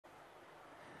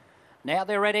Now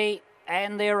they're ready.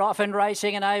 And they're off and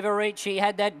racing and overreach. She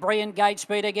had that brilliant gate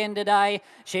speed again today.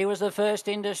 She was the first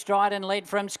into stride and led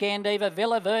from Scandiva.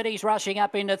 Villa Verdi's rushing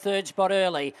up into third spot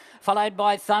early, followed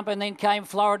by Thump, and then came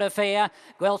Florida Fair.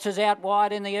 Guelph is out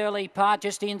wide in the early part.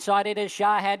 Just inside it is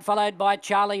Shahad, followed by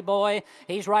Charlie Boy.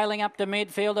 He's railing up to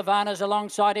midfield. Ivana's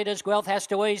alongside it as Guelph has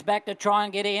to ease back to try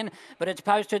and get in, but it's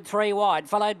posted 3 wide,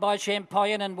 followed by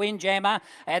Champollion and Windjammer,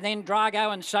 and then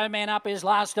Drago, and So Man Up is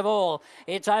last of all.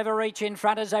 It's overreach in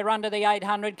front as they run to the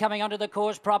 800, coming onto the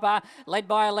course proper, led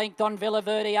by a length on Villa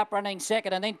Verde, up running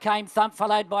second, and then came Thump,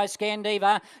 followed by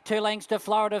Scandiva. 2 lengths to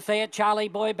Florida Fair. Charlie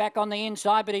Boy back on the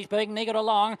inside, but he's being niggered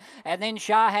along, and then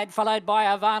Shahad, followed by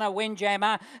Havana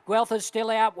Windjammer. Guelph is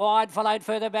still out wide, followed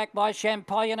further back by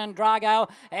Champollion and Drago,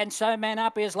 and So Man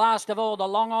Up is last of all. The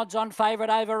long odds on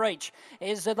favourite Overreach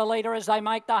is the leader as they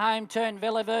make the home turn.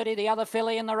 Villa Verde, the other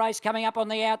filly in the race, coming up on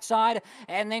the outside,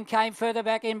 and then came further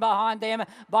back in behind them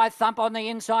by Thump on the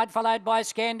inside, followed by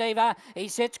Scandiva. He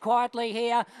sits quietly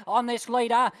here on this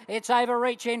leader. It's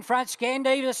Overreach in front.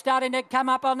 Scandiva starting to come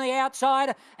up on the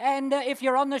outside, and if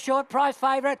you're on the short price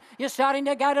favourite, you're starting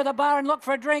to go to the bar and look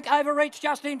for a drink. Overreach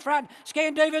just in front.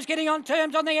 Scandiva's getting on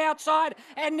terms on the outside,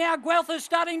 and now Guelph is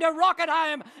starting to rocket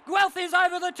home. Guelph is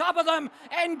over the top of them,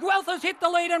 and Guelph has hit the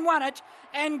lead and won it,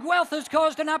 and Guelph has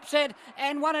caused an upset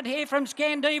and won it here from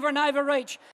Scandiva and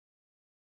Overreach.